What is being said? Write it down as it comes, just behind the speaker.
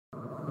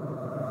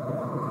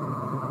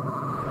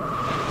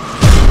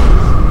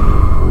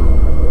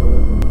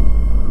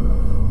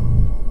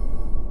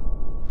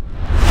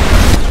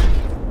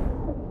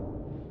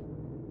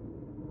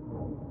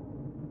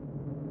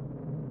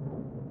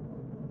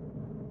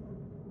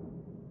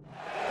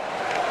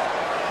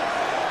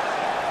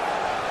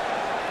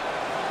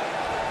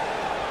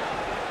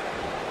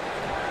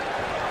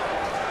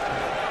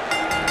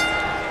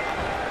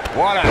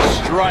What a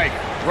strike.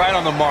 Right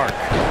on the mark.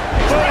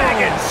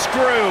 Dragon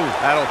screw.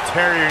 That'll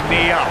tear your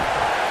knee up.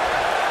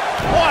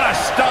 What a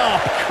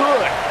stomp.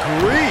 Good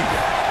grief.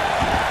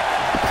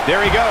 There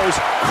he goes,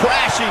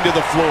 crashing to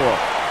the floor.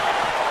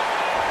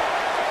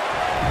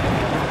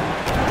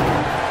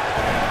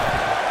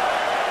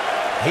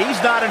 He's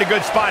not in a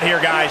good spot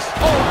here, guys.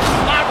 Oh,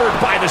 clobbered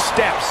by the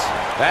steps.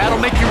 That'll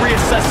make you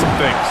reassess some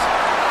things.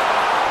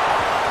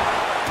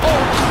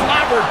 Oh,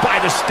 clobbered by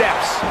the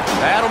steps.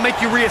 That'll make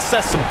you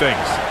reassess some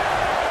things.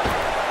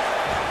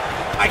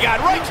 I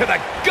got right to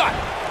the gut.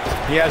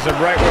 He has him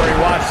right where he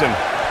wants him.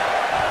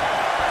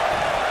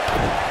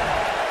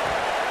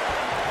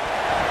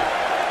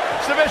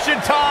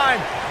 Submission time.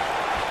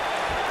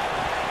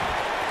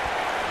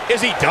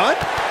 Is he done?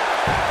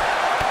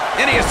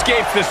 And he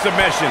escapes the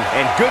submission.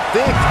 And good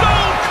thing.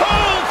 Stone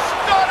Cold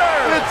Stunner!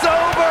 It's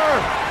over!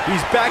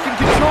 He's back in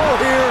control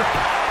here.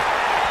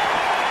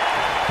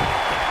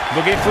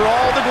 Looking for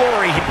all the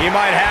glory. He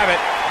might have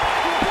it.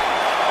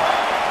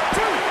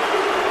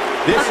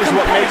 This is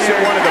what makes it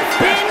one of the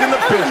best in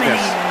the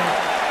business.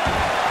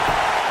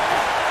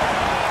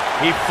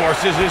 He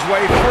forces his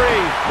way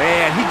free.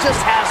 Man, he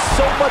just has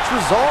so much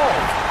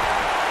resolve.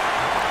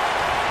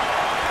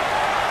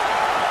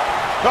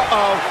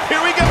 Uh-oh,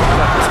 here we go.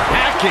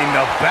 Attacking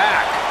the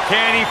back.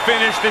 Can he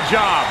finish the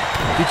job?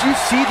 Did you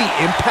see the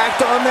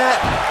impact on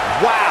that?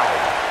 Wow.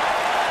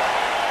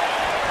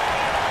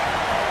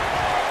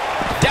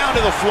 Down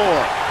to the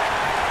floor.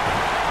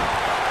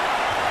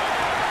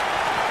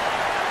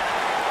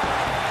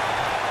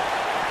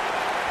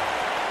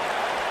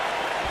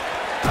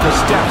 The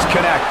steps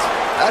connect.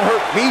 That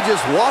hurt me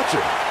just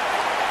watching.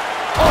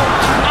 Oh,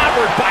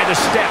 clobbered by the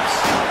steps.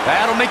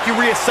 That'll make you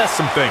reassess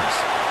some things.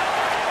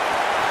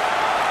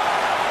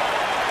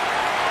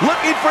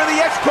 Looking for the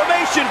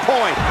exclamation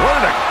point. What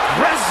an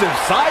aggressive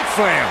side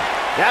slam.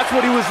 That's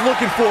what he was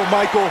looking for,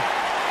 Michael.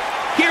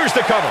 Here's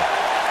the cover.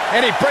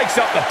 And he breaks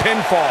up the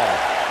pinfall.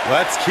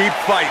 Let's keep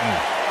fighting.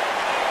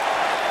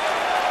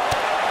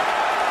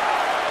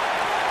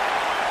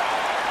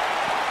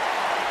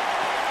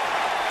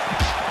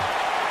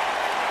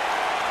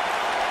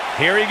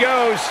 Here he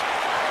goes.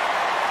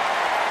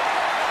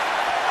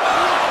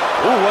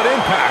 Ooh, what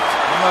impact.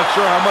 I'm not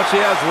sure how much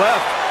he has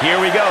left. Here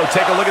we go.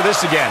 Take a look at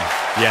this again.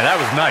 Yeah, that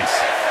was nice.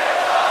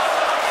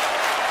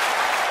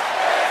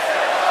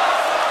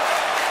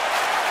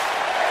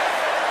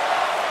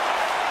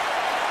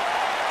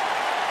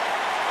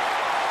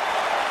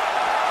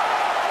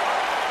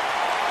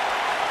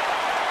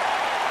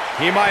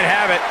 He might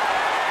have it.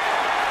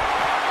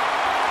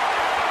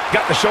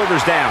 Got the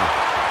shoulders down.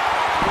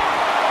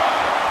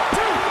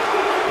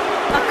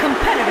 A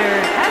competitor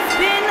has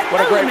been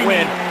What a great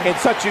eliminated. win in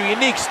such a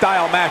unique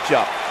style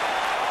matchup.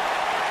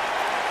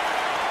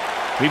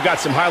 We've got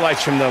some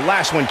highlights from the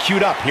last one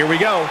queued up. Here we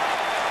go.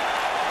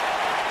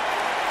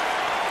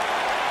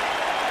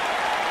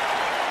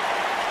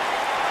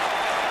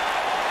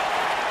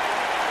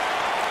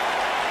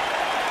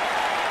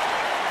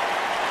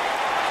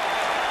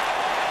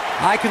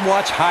 I can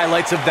watch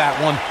highlights of that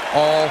one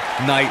all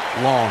night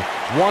long.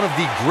 One of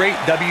the great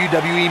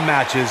WWE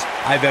matches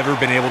I've ever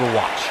been able to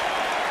watch.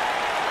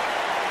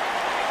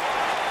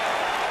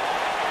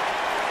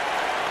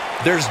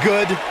 There's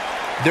good,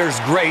 there's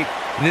great,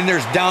 and then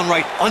there's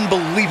downright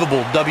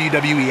unbelievable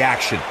WWE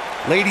action.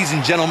 Ladies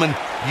and gentlemen,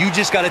 you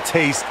just got a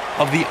taste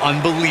of the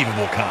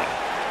unbelievable kind.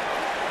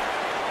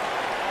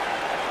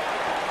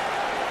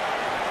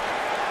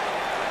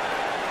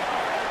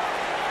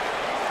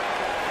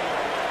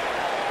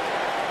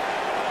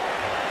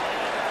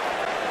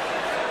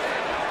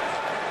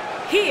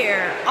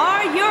 Here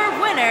are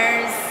your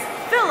winners,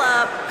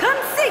 Philip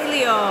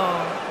Consiglio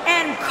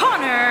and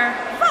Connor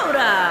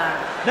Voda.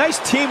 Nice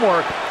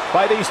teamwork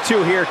by these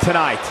two here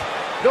tonight.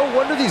 No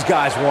wonder these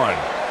guys won.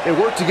 They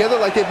work together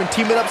like they've been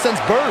teaming up since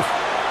birth.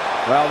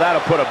 Well,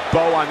 that'll put a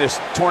bow on this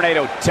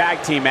Tornado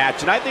Tag Team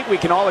match, and I think we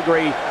can all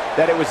agree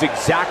that it was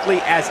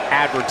exactly as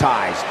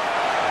advertised.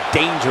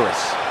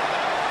 Dangerous.